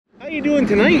you doing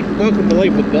tonight? Welcome to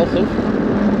Life with BillSiff.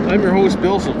 I'm your host,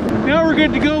 BillSiff. Now we're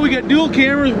good to go. We got dual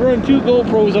cameras. We're running 2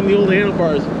 GoPros on the old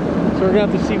handlebars. So we're gonna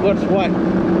have to see what's what.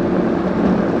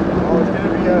 Oh, it's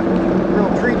gonna be a real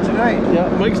treat tonight. Yeah,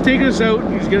 Mike's taking us out.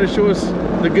 He's gonna show us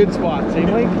the good spots. Hey,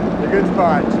 Mike? The good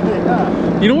spots.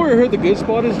 Yeah. You know where I heard the good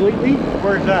spot is lately?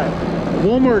 Where's that?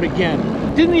 Walmart again.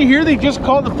 Didn't you hear they just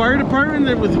called the fire department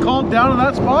that was called down to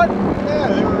that spot? Yeah,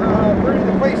 they were burning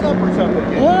the place up or something.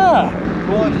 Yeah.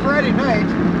 Well, it's Friday night,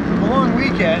 a long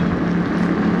weekend.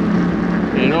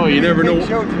 You know, you never know.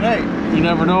 Show tonight. You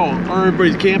never know. Or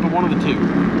everybody's camping, one of the two.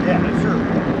 Yeah, that's true.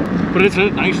 But it's a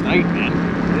nice night, man.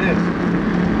 It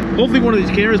is. Hopefully one of these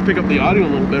cameras pick up the audio a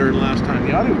little better than last time.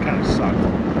 The audio kind of sucked.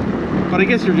 But I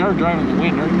guess you're driving in the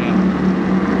wind, aren't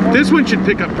you? This one should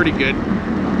pick up pretty good.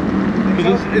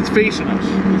 It's facing us.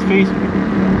 It's facing us.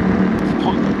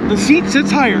 The seat sits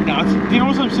higher now. Do you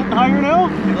notice I'm sitting higher now?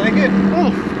 You like it?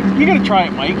 Oh, you gotta try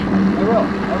it, Mike. I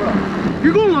will.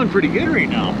 You're going along pretty good right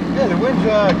now. Yeah, the wind's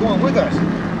going with us.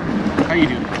 How you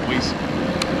doing, boys?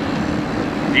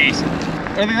 Decent.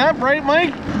 Are they that bright,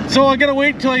 Mike? So I gotta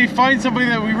wait until you find somebody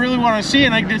that we really want to see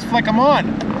and I can just flick them on.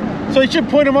 So you should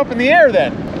point them up in the air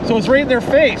then. So it's right in their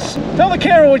face. Tell the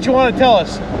camera what you want to tell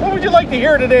us. What would you like to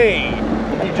hear today?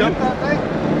 Did you jump that thing?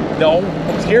 No,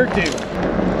 I'm scared to.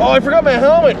 Oh, I forgot my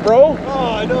helmet, bro.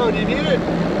 Oh, I know. Do you need it?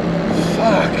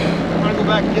 Fuck. Want to go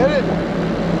back and get it?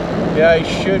 Yeah, I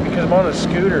should because I'm on a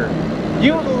scooter.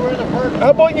 You, Go right in the park. how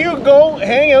about you go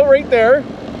hang out right there?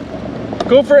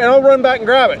 Go for it and I'll run back and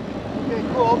grab it. Okay,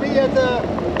 cool. I'll be in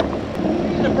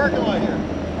the parking lot here.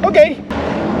 Okay.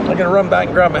 I gotta run back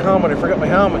and grab my helmet. I forgot my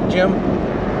helmet, Jim.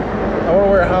 I want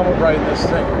to wear a helmet riding this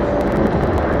thing.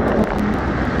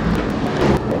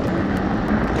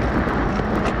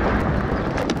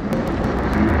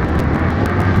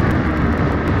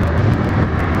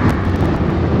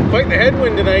 Quite the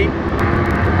headwind tonight.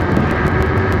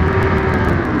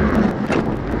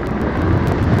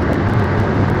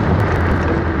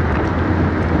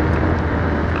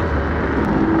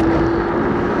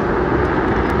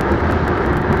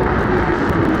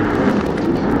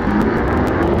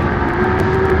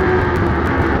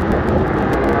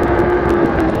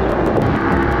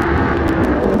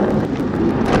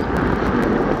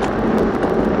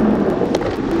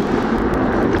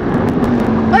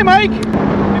 Hi, Mike.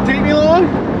 Take me long?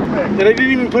 And I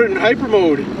didn't even put it in hyper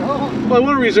mode. Oh. Well, I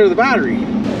want to reserve the battery.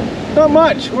 Not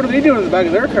much. What are they doing in the back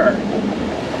of their car?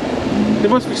 They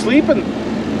must be sleeping.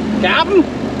 Captain?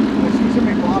 I see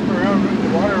somebody flopping around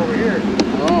in the water over here.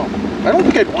 Oh, I don't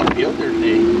think I'd want to be out there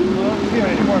today. Well, I don't see him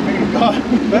anymore. Maybe God.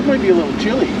 That might be a little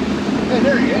chilly. Hey,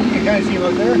 there he is. You can kind of see him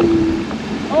out there.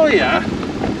 Oh yeah.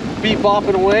 Be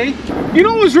bopping away. You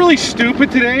know what was really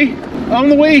stupid today? On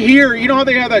the way here, you know how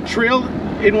they have that trail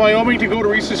in Wyoming to go to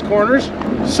Reese's Corners?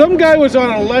 Some guy was on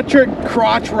an electric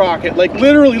crotch rocket, like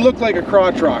literally looked like a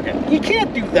crotch rocket. You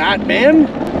can't do that, man.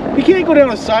 You can't go down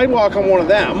a sidewalk on one of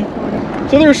them.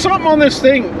 So there's something on this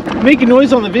thing making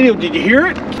noise on the video. Did you hear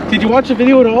it? Did you watch the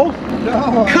video at all?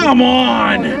 No. Come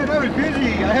on! Oh, man, I was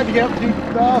busy. I had to get up and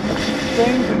do stuff,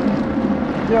 things,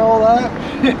 and you know, all that.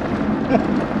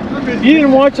 I'm busy. You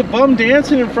didn't watch a bum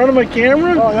dancing in front of my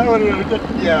camera? Oh, that would have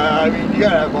been, yeah, I mean, you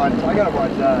gotta watch, I gotta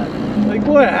watch that. Like,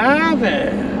 what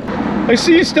happened? I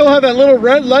see you still have that little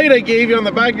red light I gave you on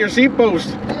the back of your seat post.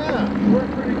 Yeah, it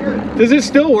worked pretty good. Does it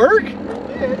still work?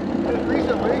 It did, just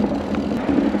recently.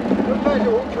 Sometimes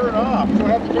it won't turn off, so I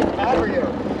have to take the battery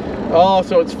out. Oh,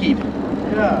 so it's feet.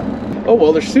 Yeah. Oh,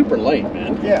 well, they're super light,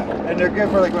 man. Yeah, and they're good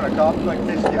for like when a cop like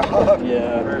pisses you off.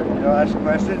 Yeah. Or, you know, ask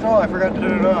questions. Oh, I forgot to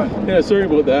turn it on. Yeah, sorry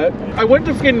about that. I went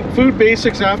to fucking Food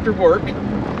Basics after work,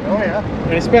 Oh, yeah.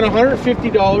 and I spent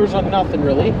 $150 on nothing,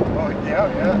 really. Oh, yeah,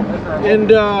 that's normal.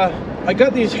 And I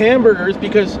got these hamburgers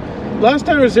because last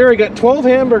time I was there, I got 12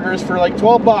 hamburgers for like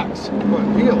 12 bucks. What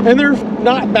a deal. And they're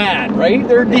not bad, right?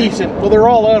 They're decent. Well, they're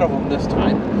all out of them this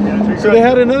time. Yeah, So they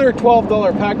had another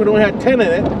 $12 pack, but only had 10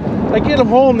 in it. I get them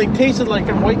home, they tasted like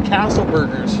White Castle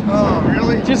burgers. Oh,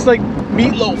 really? Just like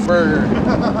meatloaf burger.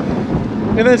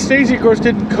 And then Stacey, of course,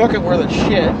 didn't cook it worth a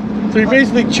shit. So you're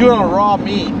basically chewing on raw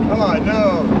meat. Oh,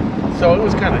 no. So it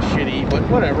was kind of shitty, but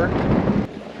whatever.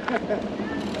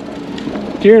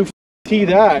 Guarantee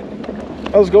that.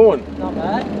 How's it going? Not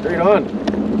bad. Right on.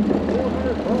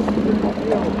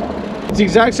 It's the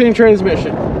exact same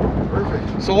transmission.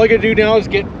 Perfect. So all I gotta do now is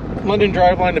get London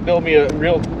Driveline to build me a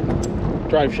real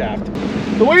drive shaft.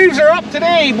 The waves are up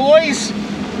today, boys.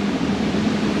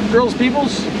 Girls,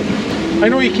 peoples. I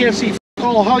know you can't see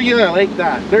all. How you like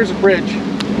that? There's a bridge.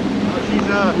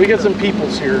 We got some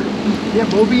peoples here. You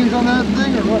have low beams on that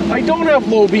thing or what? I don't have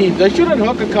low beams. I should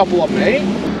unhook a couple of them,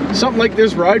 eh? Something like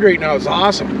this ride right now is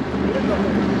awesome.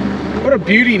 What a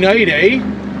beauty night, eh?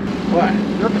 What?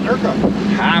 Nurka.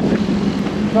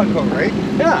 Happened. Talk about, right?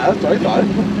 Yeah, that's what I thought.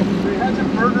 We had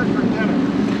some burgers for dinner.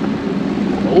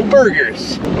 Old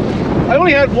burgers. I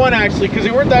only had one actually because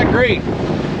they weren't that great.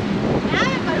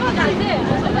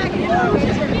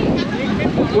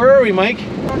 Where are we, Mike?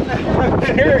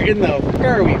 Where in the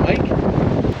where are we, Mike?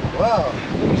 Wow.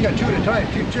 He's got two at a time,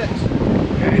 2 chicks.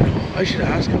 I know. I should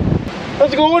ask him.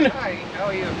 How's it going? Hi, how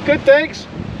are you? Good, thanks.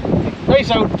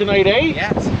 Nice out tonight, eh?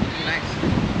 Yes,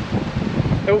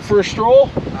 nice. Out for a stroll?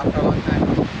 After a long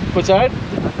time. What's that?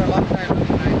 After a long time,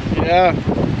 nice. Yeah.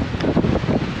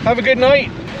 Have a good night.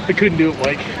 I couldn't do it,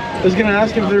 Mike. I was gonna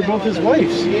ask him if they're both his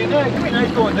wives. Yeah, no, it'd be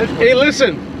nice going this way. Hey,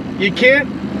 listen. You can't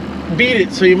beat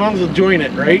it, so you might as well join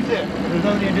it, right? That's it. There's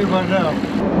nothing you do about it now.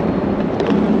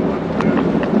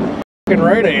 Fucking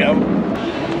right I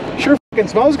am. Sure fucking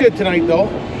smells good tonight, though.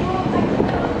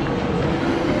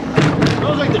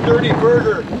 Smells like the dirty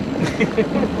burger.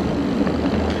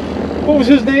 What was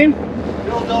his name?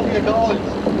 Philadelphia College.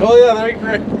 Oh yeah,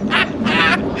 right.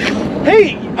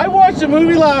 Hey, I watched a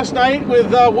movie last night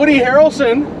with Woody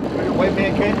Harrelson. White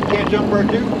man can't jump part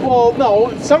 2? Well,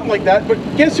 no, something like that. But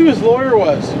guess who his lawyer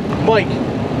was? Mike.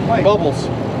 Bubbles.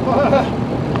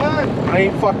 I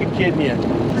ain't fucking kidding you.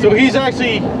 So he's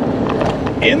actually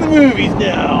in the movies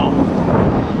now.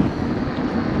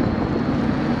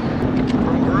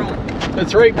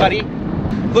 That's right, buddy.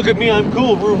 Look at me, I'm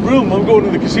cool. Room, room. I'm going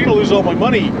to the casino, lose all my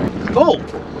money. Oh,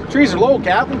 trees are low,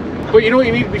 Captain. But you know what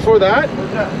you need before that?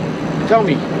 What's that? Tell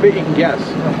me. I bet you can guess.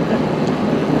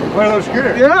 One of those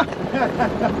scooters. Yeah.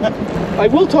 I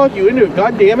will talk you into it.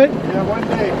 God damn it. Yeah, one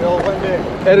day, Bill, one day.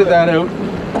 Edit that out.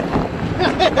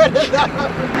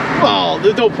 Well,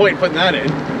 there's no point putting that in.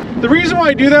 The reason why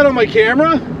I do that on my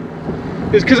camera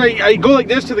is because I go like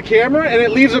this to the camera and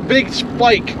it leaves a big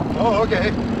spike. Oh,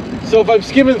 okay. So if I'm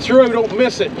skimming through, I don't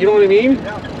miss it. You know what I mean?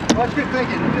 Yeah. Well, that's good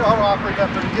thinking. You know how to operate that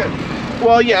pretty good.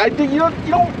 Well, yeah. You don't.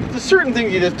 There's certain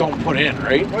things you just don't put in,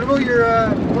 right? What about your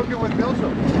cooking with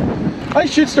BillSiff? I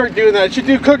should start doing that. I should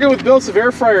do cooking with BillSiff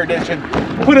air fryer edition.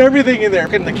 Put everything in there.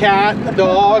 And the cat, and the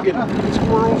dog, and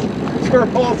squirrels,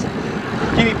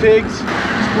 guinea pigs.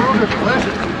 Squirrels are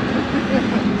delicious.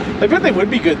 I bet they would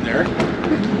be good in there.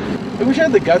 I wish I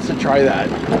had the guts to try that.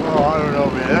 Oh, I don't know,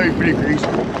 man. That'd be pretty greasy.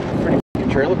 Pretty f***ing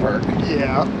trailer park.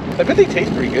 Yeah. I bet they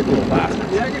taste pretty good, little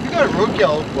bastards. Yeah, if you got a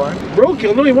roadkill one.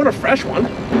 Roadkill? No, you want a fresh one.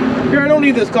 Here, I don't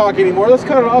need this cock anymore. Let's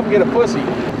cut it off and get a pussy.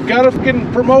 Gotta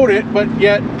fucking promote it, but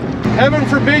yet, heaven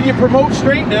forbid you promote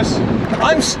straightness.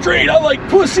 I'm straight. I like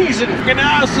pussies and fucking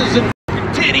asses and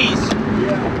fucking titties.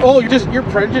 Yeah. Oh, you're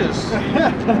prejudiced.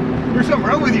 There's something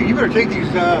wrong with you. You better take these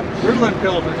Ritalin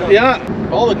pills or something. Yeah.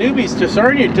 All the newbies to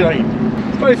Sarnia tonight.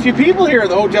 There's quite a few people here at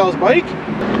the hotels, Mike.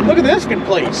 Look at this fucking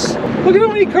place. Look at how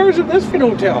many cars in this fucking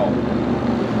hotel.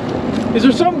 Is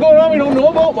there something going on we don't know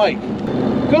about, Mike?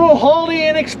 Good old Holiday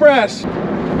Inn Express.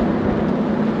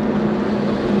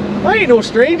 I ain't no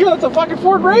stranger. That's a fucking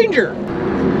Ford Ranger.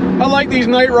 I like these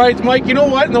night rides, Mike. You know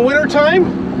what? In the winter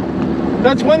time,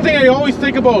 that's one thing I always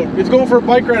think about. Is going for a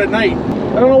bike ride at night.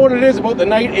 I don't know what it is about the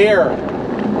night air.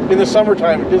 In the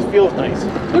summertime, it just feels nice.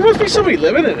 There must be somebody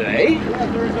living in it, eh? Yeah,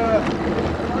 there's a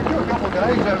couple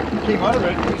guys that came out of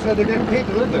it. He said they didn't pay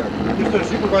to live there. Just a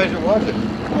supervisor watch it.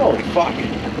 Holy fuck.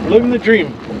 Living the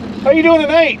dream. How you doing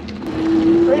tonight?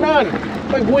 Right on.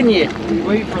 Why wouldn't you? He's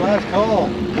waiting for last call.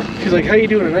 She's like, how you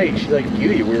doing tonight? She's like,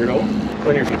 you weirdo.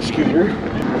 On your scooter.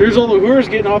 There's all the Hoorers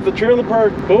getting off the trailer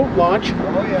park boat launch.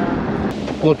 Oh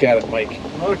yeah. Look at it, Mike.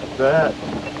 Look at that.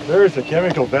 There's the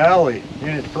Chemical Valley in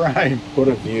its prime. What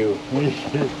a view. It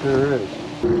sure is.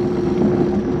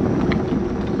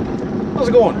 How's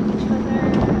it going?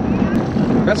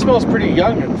 That smells pretty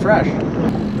young and fresh.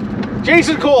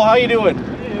 Jason Cole, how you doing?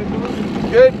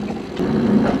 Good.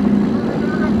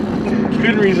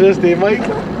 Couldn't resist, eh, Mike?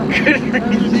 Couldn't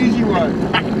resist. That's an easy one.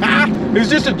 It was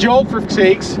just a joke, for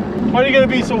sakes. Why are you gonna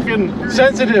be so fucking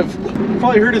sensitive?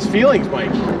 Probably hurt his feelings,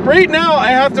 Mike. Right now, I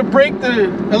have to break the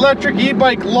electric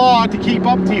e-bike law to keep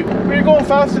up to you. But you're going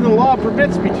faster than the law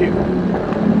permits me to.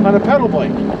 On a pedal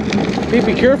bike. Hey,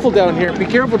 be careful down here. Be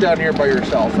careful down here by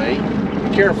yourself, eh?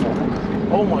 Be careful.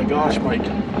 Oh my gosh, Mike.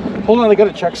 Hold on, I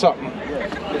gotta check something.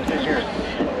 Here.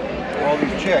 All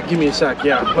these checks. Give me a sec,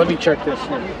 yeah. Let me check this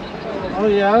here. Oh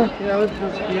yeah,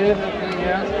 that's good.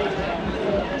 Yeah.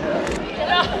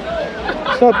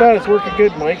 It's not bad, it's working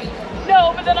good, Mike.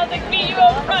 No, but then I was like, meet you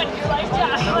up front. You're like,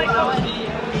 yeah. I'm like,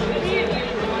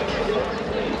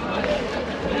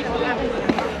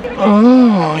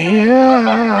 oh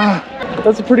yeah.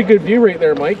 That's a pretty good view right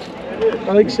there, Mike.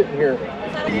 I like sitting here.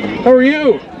 How are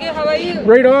you? Good, how about you?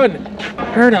 Right on.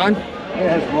 Right on. It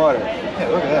has water. Yeah,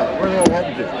 look at that. Where the hell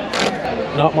happened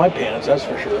to? Not my pants, that's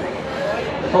for sure.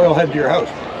 Probably all headed to your house.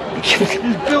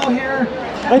 Is Bill here?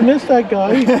 I missed that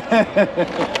guy.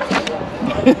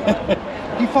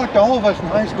 He fucked all of us in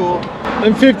high school.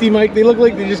 I'm 50, Mike. They look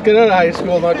like they just got out of high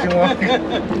school not too long.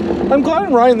 I'm glad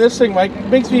I'm riding this thing, Mike.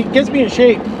 Gets me in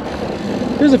shape.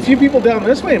 There's a few people down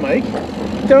this way, Mike.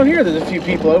 Down here, there's a few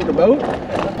people out and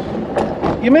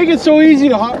about. You make it so easy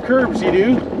to hop curbs, you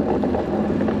do.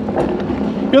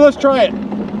 Here, let's try it.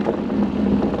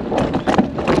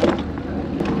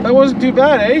 That wasn't too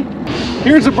bad, eh?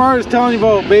 Here's the bar I was telling you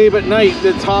about, babe, at night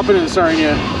that's hopping in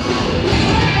Sarnia.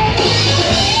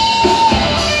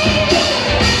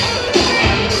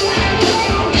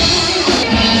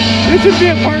 This should be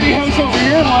a party house over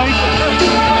here, Mike.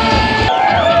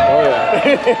 Oh yeah.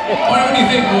 What do you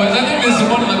think, boys? I think this is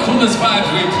one of the coolest spots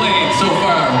we've played so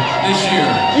far this year.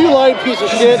 You lied, piece of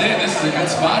shit. This is it. This is a good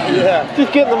spot here. Yeah,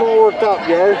 just getting them all worked up,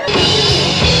 Yard.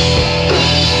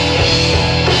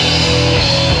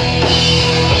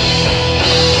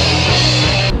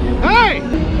 Hey!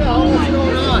 What's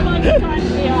going on?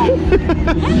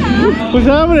 What's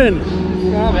happening?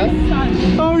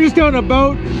 Oh, we're just on a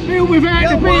boat. Hey, we've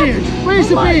had the beers. Where's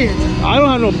the beers? I don't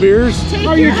have no beers.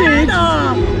 Take your hat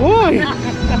off. Why?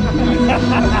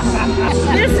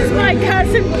 This is my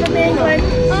cousin from England.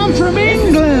 I'm from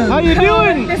England. How you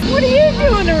doing? What are you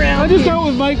doing around I just here? got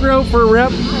with Mike Rowe for a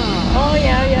rep. Oh,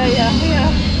 yeah.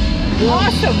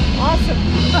 Awesome.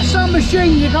 That's some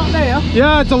machine you got there.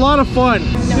 Yeah, it's a lot of fun.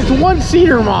 It's a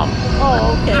one-seater, Mom.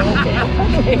 Oh,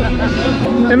 okay.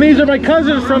 And these are my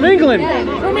cousins from England.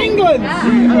 From England.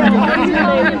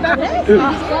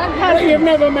 You've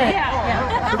never met.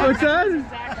 What's that?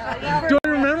 Do I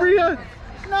remember you?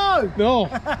 No. No,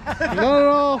 not at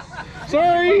all.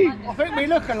 Sorry. I think we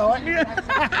look alike.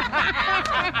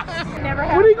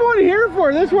 What are you going here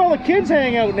for? This is where all the kids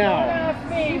hang out now.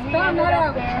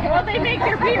 Well, they make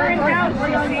their beer in house.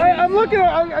 I'm looking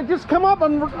at, I just come up,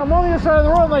 I'm on the other side of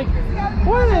the road, like,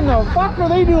 what in the fuck are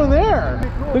they doing there?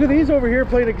 Look at these over here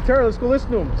playing a guitar. Let's go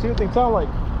listen to them, see what they sound like.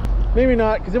 Maybe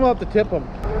not, because then we'll have to tip them.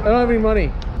 I don't have any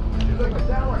money.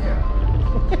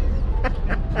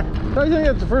 I think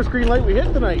that's the first green light we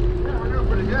hit tonight. Yeah, we're doing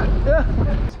pretty good.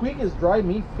 Yeah. Squeak is drive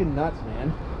me fucking nuts,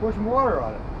 man. Pour some water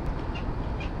on it.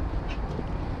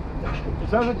 It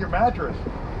sounds like your mattress.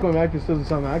 My mattress doesn't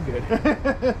sound that good.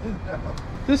 No.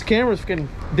 This camera's fucking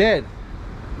dead.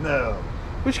 No.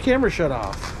 Which camera shut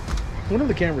off? One of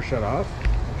the cameras shut off.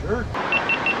 Sure.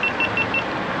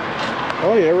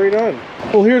 Oh yeah, right on.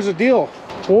 Well, here's the deal.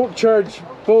 Won't charge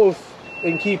both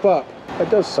and keep up. That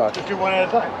does suck. Just do one at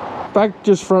a time. Back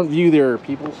just front view there,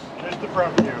 peoples. Just the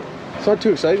front view. It's not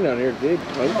too exciting down here, Dave.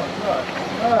 Oh, it's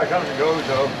not. It comes and goes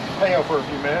though. Hang out for a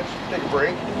few minutes, take a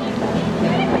break.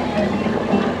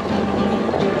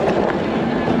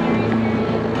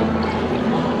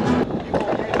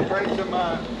 Write some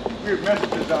weird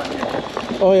messages on here.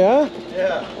 Oh yeah?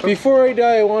 Yeah. Before I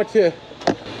die, I want to...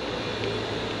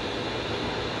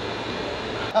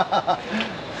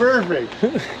 Perfect. I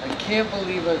can't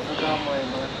believe I forgot my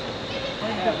money.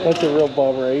 That's a real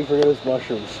bummer, eh? You forget his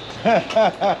mushrooms.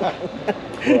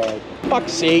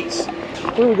 Fuck's sakes.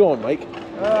 Where are we going, Mike?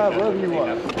 Wherever you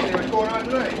want. Hey, what's going on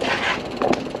tonight?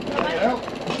 Hanging out?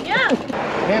 Yeah.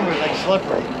 Hand was like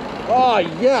slippery. Oh,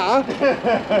 yeah.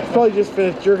 Probably just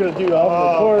finished jerking a dude off in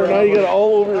the corner. Now you got it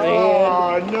all over your hand.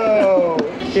 Oh, no.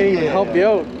 Can't even help you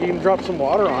out. You can drop some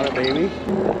water on it, baby.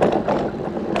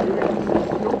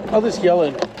 I'll just yell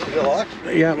in. Is it locked?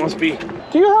 Yeah, it must be.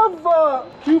 Do you have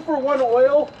 2-for-1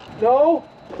 oil? No?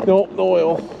 No, no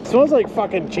oil. Smells like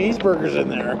fucking cheeseburgers in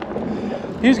there.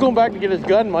 He's going back to get his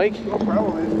gun, Mike. Oh,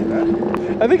 probably.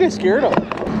 I think I scared him.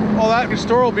 Well, that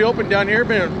store will be open down here,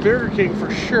 but at Burger King for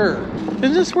sure.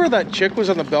 Isn't this where that chick was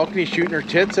on the balcony shooting her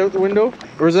tits out the window?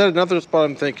 Or is that another spot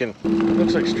I'm thinking?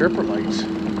 Looks like stripper lights.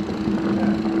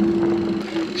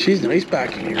 She's nice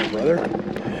back in here, brother.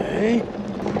 Hey.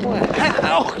 What?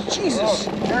 Oh, Jesus.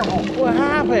 Oh, careful. What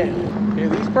happened? Yeah,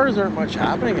 these bars aren't much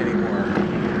happening anymore.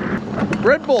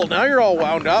 Red Bull, now you're all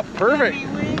wound up. Perfect.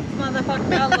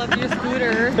 Motherfucker, I love your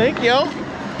scooter. Thank you.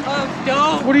 Oh,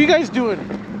 don't. What are you guys doing?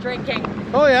 Drinking.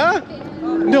 Oh, yeah?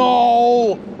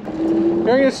 No.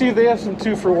 We're going to see if they have some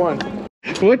 2-for-1.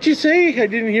 What'd you say? I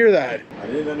didn't hear that. I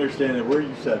didn't understand a word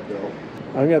you said, Bill.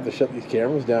 I'm going to have to shut these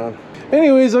cameras down.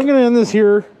 Anyways, I'm going to end this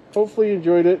here. Hopefully you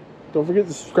enjoyed it. Don't forget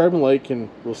to subscribe and like, and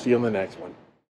we'll see you on the next one.